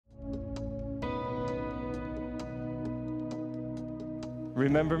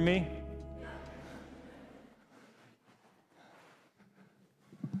Remember me?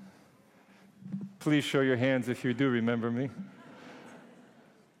 Please show your hands if you do remember me.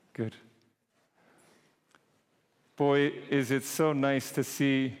 Good. Boy, is it so nice to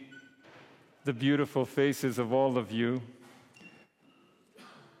see the beautiful faces of all of you.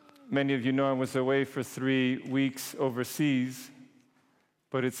 Many of you know I was away for 3 weeks overseas,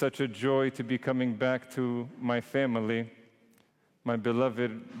 but it's such a joy to be coming back to my family, my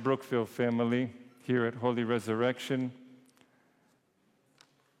beloved Brookfield family here at Holy Resurrection.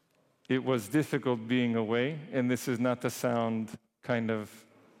 It was difficult being away, and this is not to sound kind of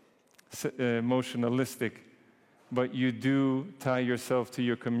emotionalistic, but you do tie yourself to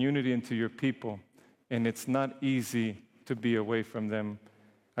your community and to your people, and it's not easy to be away from them.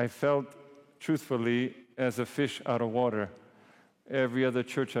 I felt, truthfully, as a fish out of water. Every other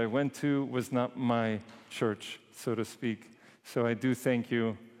church I went to was not my church, so to speak. So I do thank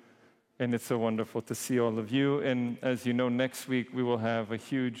you, and it's so wonderful to see all of you. And as you know, next week we will have a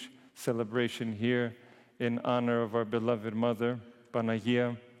huge celebration here in honor of our beloved mother,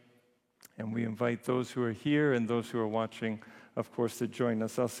 Panagia. And we invite those who are here and those who are watching, of course, to join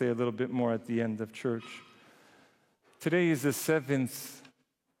us. I'll say a little bit more at the end of church. Today is the 7th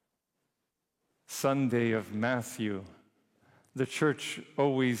Sunday of Matthew. The church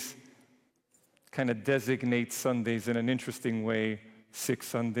always kind of designates Sundays in an interesting way, 6th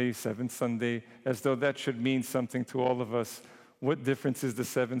Sunday, 7th Sunday, as though that should mean something to all of us. What difference is the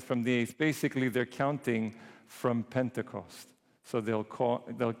 7th from the 8th? Basically, they're counting from Pentecost. So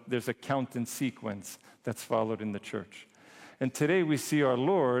there's a count and sequence that's followed in the church. And today we see our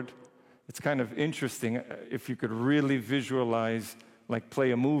Lord. It's kind of interesting if you could really visualize, like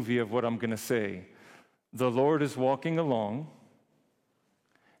play a movie of what I'm going to say. The Lord is walking along,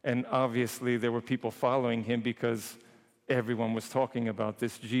 and obviously there were people following him because everyone was talking about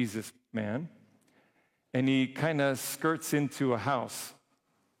this Jesus man. And he kind of skirts into a house.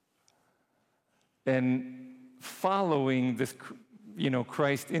 And following this,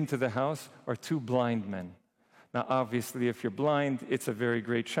 Christ into the house are 2 blind men. Now, obviously, if you're blind, it's a very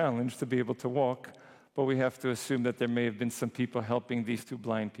great challenge to be able to walk, but we have to assume that there may have been some people helping these 2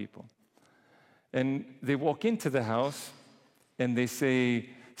 blind people. And they walk into the house, and they say,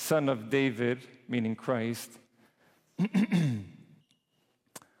 "Son of David," meaning Christ,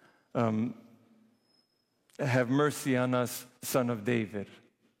 "have mercy on us, Son of David."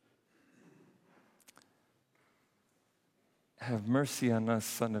 Have mercy on us,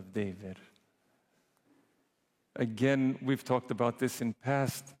 Son of David. Again, we've talked about this in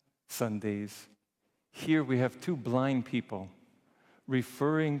past Sundays. Here we have 2 blind people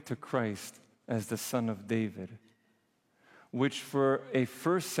referring to Christ as the Son of David, which for a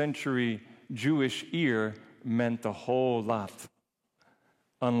first century Jewish ear meant a whole lot.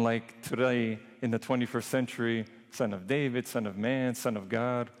 Unlike today, in the 21st century, Son of David, Son of Man, Son of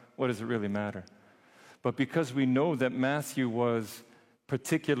God, what does it really matter? But because we know that Matthew was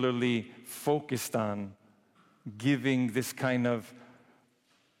particularly focused on giving this kind of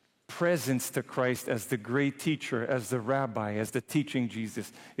presence to Christ as the great teacher, as the rabbi, as the teaching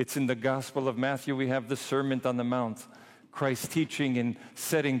Jesus. It's in the Gospel of Matthew, we have the Sermon on the Mount, Christ teaching and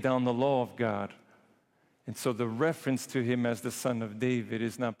setting down the law of God. And so the reference to him as the Son of David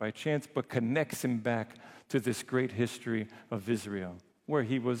is not by chance, but connects him back to this great history of Israel, where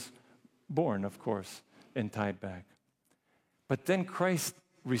he was born, of course, and tied back. But then Christ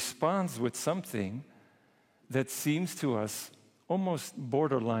responds with something that seems to us almost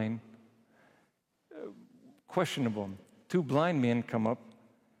borderline questionable. 2 blind men come up.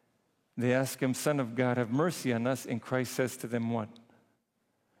 They ask him, "Son of God, have mercy on us." And Christ says to them what?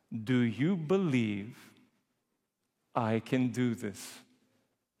 "Do you believe I can do this?"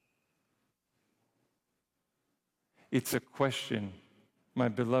 It's a question, my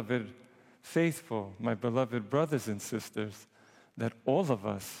beloved faithful, my beloved brothers and sisters, that all of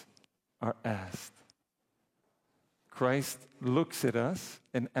us are asked. Christ looks at us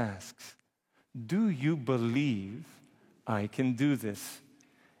and asks, "Do you believe I can do this?"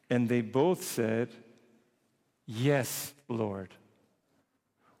 And they both said, "Yes, Lord.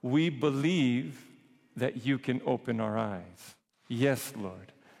 We believe that you can open our eyes." Yes,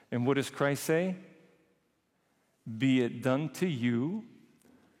 Lord. And what does Christ say? "Be it done to you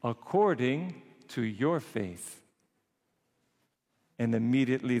according to your faith." And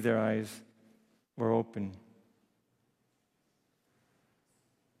immediately their eyes were open.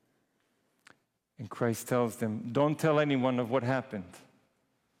 And Christ tells them, "Don't tell anyone of what happened."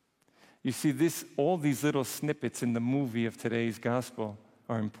 You see, all these little snippets in the movie of today's gospel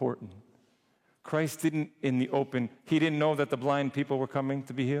are important. Christ didn't in the open, he didn't know that the blind people were coming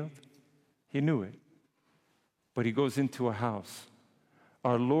to be healed. He knew it. But he goes into a house.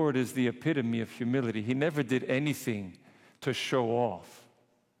 Our Lord is the epitome of humility. He never did anything to show off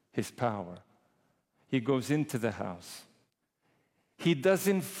his power. He goes into the house. He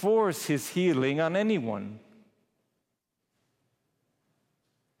doesn't force his healing on anyone.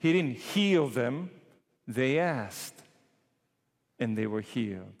 He didn't heal them. They asked, and they were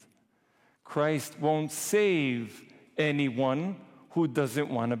healed. Christ won't save anyone who doesn't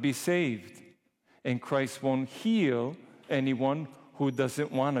want to be saved. And Christ won't heal anyone who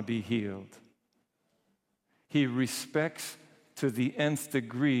doesn't want to be healed. He respects to the nth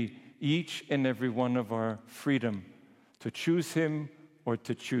degree each and every one of our freedom to choose him or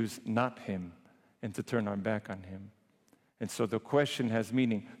to choose not him and to turn our back on him. And so the question has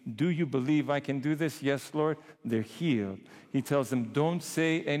meaning. Do you believe I can do this? Yes, Lord. They're healed. He tells them, don't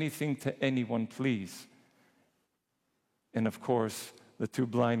say anything to anyone, please. And of course, the two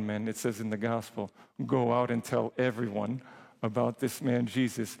blind men, it says in the gospel, go out and tell everyone about this man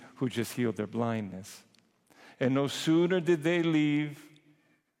Jesus who just healed their blindness. And no sooner did they leave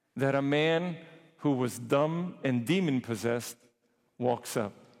that a man who was dumb and demon-possessed walks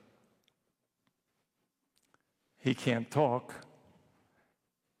up. He can't talk,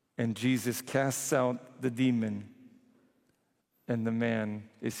 and Jesus casts out the demon, and the man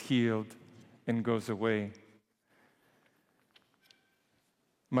is healed and goes away.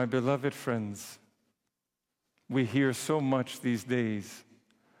 My beloved friends, we hear so much these days.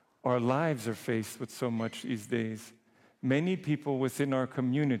 Our lives are faced with so much these days. Many people within our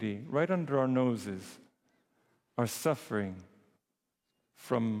community, right under our noses, are suffering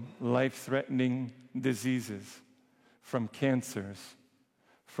from life-threatening diseases, from cancers,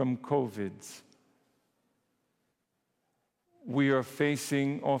 from COVIDs. We are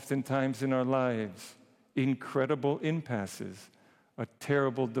facing, oftentimes in our lives, incredible impasses, a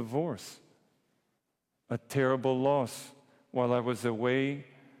terrible divorce, a terrible loss. While I was away,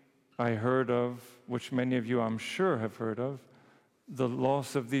 I heard of, which many of you I'm sure have heard of, the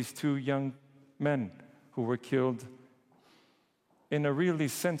loss of these two young men who were killed in a really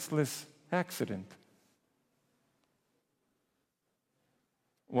senseless accident.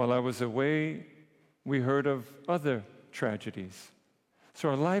 While I was away, we heard of other tragedies. So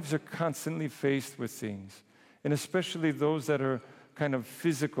our lives are constantly faced with things, and especially those that are kind of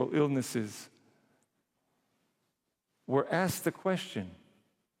physical illnesses. We're asked the question,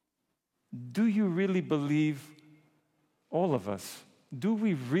 do you really believe, all of us, do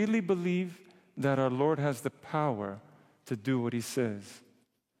we really believe that our Lord has the power to do what he says?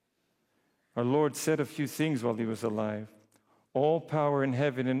 Our Lord said a few things while he was alive. All power in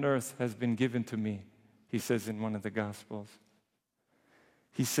heaven and earth has been given to me, he says in one of the Gospels.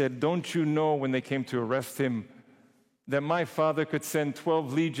 He said, don't you know, when they came to arrest him, that my Father could send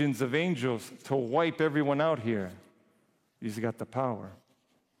 12 legions of angels to wipe everyone out here? He's got the power.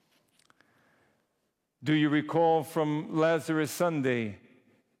 Do you recall from Lazarus Sunday,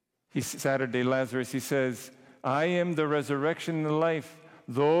 Saturday Lazarus, he says, I am the resurrection and the life.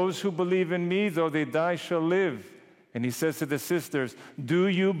 Those who believe in me, though they die, shall live. And he says to the sisters, do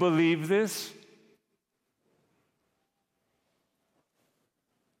you believe this?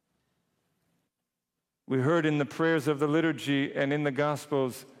 We heard in the prayers of the liturgy and in the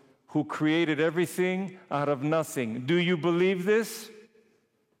Gospels, who created everything out of nothing. Do you believe this?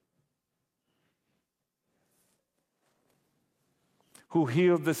 Who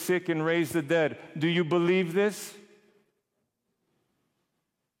healed the sick and raised the dead. Do you believe this?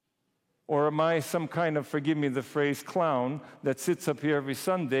 Or am I some kind of, forgive me the phrase, clown that sits up here every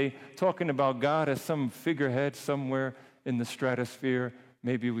Sunday talking about God as some figurehead somewhere in the stratosphere?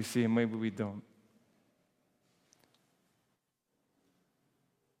 Maybe we see him, maybe we don't.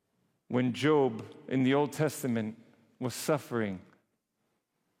 When Job in the Old Testament was suffering,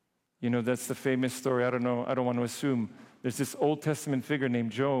 you know, that's the famous story. I don't know, I don't want to assume. There's this Old Testament figure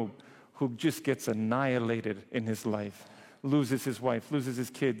named Job who just gets annihilated in his life, loses his wife, loses his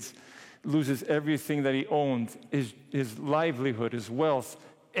kids, loses everything that he owned, his livelihood, his wealth,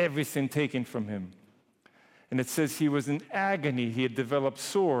 everything taken from him. And it says he was in agony. He had developed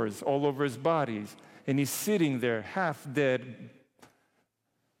sores all over his bodies, and he's sitting there half dead.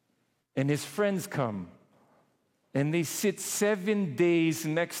 And his friends come, and they sit 7 days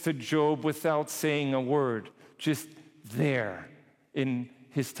next to Job without saying a word, just there in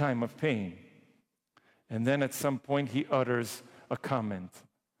his time of pain. And then at some point he utters a comment,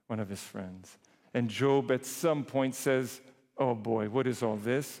 one of his friends. And Job at some point says, oh boy, what is all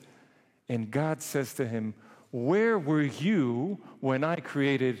this? And God says to him, where were you when I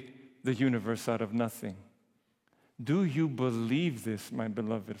created the universe out of nothing. Do you believe this, my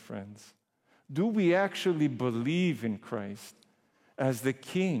beloved friends? Do we actually believe in Christ as the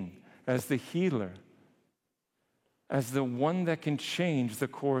King, as the healer, as the one that can change the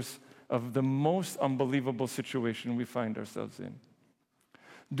course of the most unbelievable situation we find ourselves in?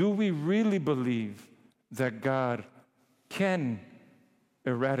 Do we really believe that God can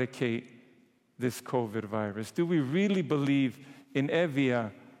eradicate this COVID virus? Do we really believe in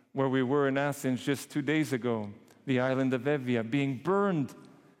Evia, where we were in Athens just 2 days ago, the island of Evia, being burned,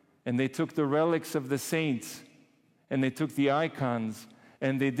 and they took the relics of the saints, and they took the icons,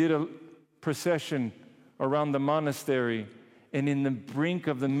 and they did a procession around the monastery, and in the brink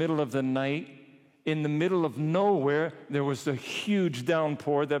of the middle of the night, in the middle of nowhere, there was a huge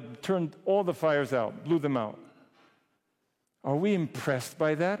downpour that turned all the fires out, blew them out. Are we impressed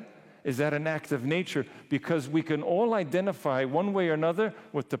by that? Is that an act of nature? Because we can all identify one way or another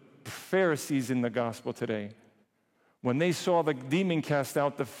with the Pharisees in the gospel today. When they saw the demon cast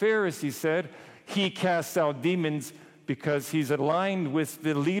out, the Pharisees said, he casts out demons because he's aligned with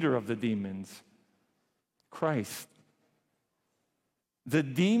the leader of the demons, Christ. The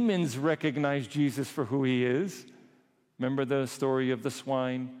demons recognize Jesus for who he is. Remember the story of the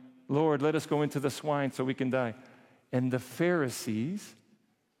swine? Lord, let us go into the swine so we can die. And the Pharisees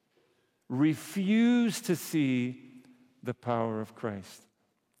refuse to see the power of Christ.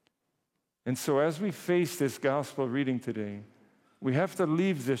 And so as we face this gospel reading today, we have to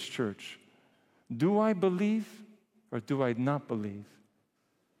leave this church. Do I believe or do I not believe?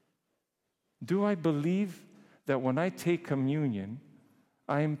 Do I believe that when I take communion,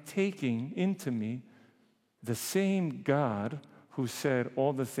 I am taking into me the same God who said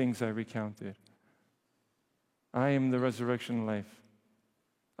all the things I recounted? I am the resurrection and life.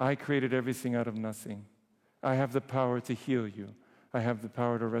 I created everything out of nothing. I have the power to heal you. I have the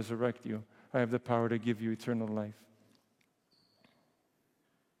power to resurrect you. I have the power to give you eternal life.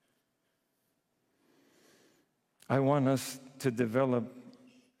 I want us to develop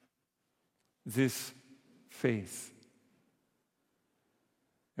this faith.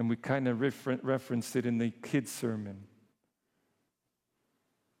 And we kind of referenced it in the kids' sermon.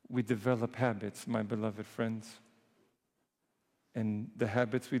 We develop habits, my beloved friends. And the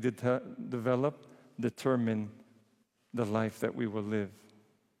habits we develop determine the life that we will live.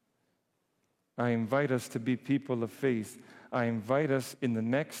 I invite us to be people of faith. I invite us in the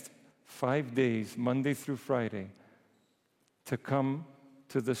next 5 days, Monday through Friday, to come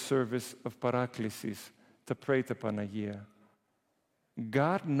to the service of Paraklesis, to pray to Panagia.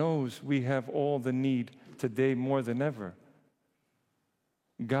 God knows we have all the need today more than ever.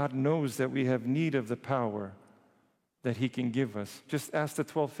 God knows that we have need of the power that he can give us. Just ask the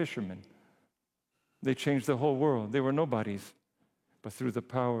 12 fishermen. They changed the whole world. They were nobodies. But through the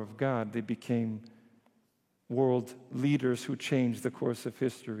power of God, they became world leaders who changed the course of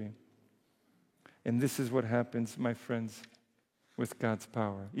history. And this is what happens, my friends, with God's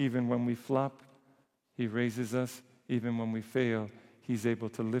power. Even when we flop, he raises us. Even when we fail, he's able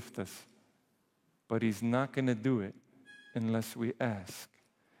to lift us. But he's not going to do it unless we ask.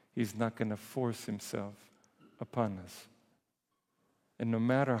 He's not going to force himself upon us. And no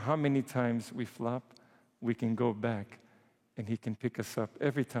matter how many times we flop, we can go back and he can pick us up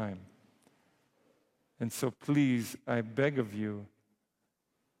every time. And so please, I beg of you,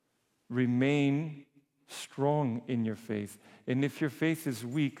 remain strong in your faith. And if your faith is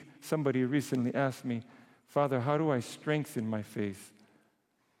weak, somebody recently asked me, Father, how do I strengthen my faith?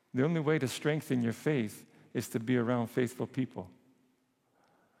 The only way to strengthen your faith is to be around faithful people.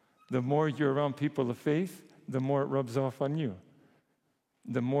 The more you're around people of faith, the more it rubs off on you.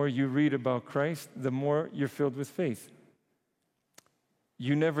 The more you read about Christ, the more you're filled with faith.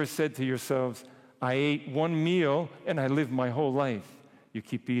 You never said to yourselves, I ate one meal and I lived my whole life. You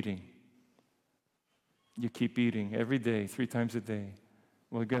keep eating. You keep eating every day, 3 times a day.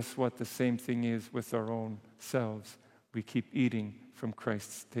 Well, guess what? The same thing is with our own selves. We keep eating from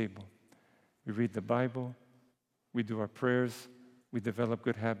Christ's table. We read the Bible. We do our prayers. We develop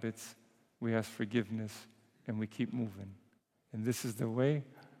good habits. We ask forgiveness. And we keep moving. And this is the way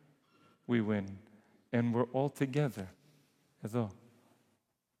we win. And we're all together.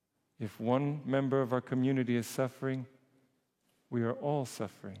 If one member of our community is suffering, we are all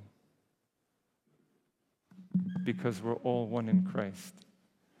suffering. Because we're all one in Christ.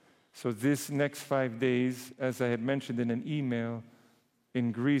 So this next 5 days, as I had mentioned in an email,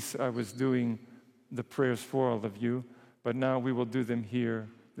 in Greece I was doing the prayers for all of you, but now we will do them here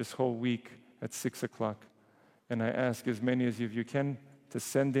this whole week at 6 o'clock. And I ask as many as you can to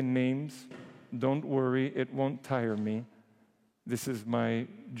send in names. Don't worry, it won't tire me. This is my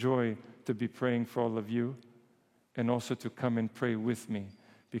joy to be praying for all of you and also to come and pray with me,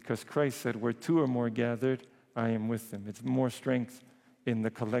 because Christ said, where two or more gathered, I am with them. It's more strength in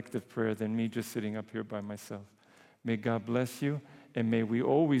the collective prayer than me just sitting up here by myself. May God bless you, and may we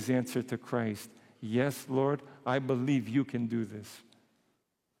always answer to Christ, yes, Lord, I believe you can do this.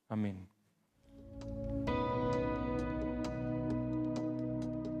 Amen.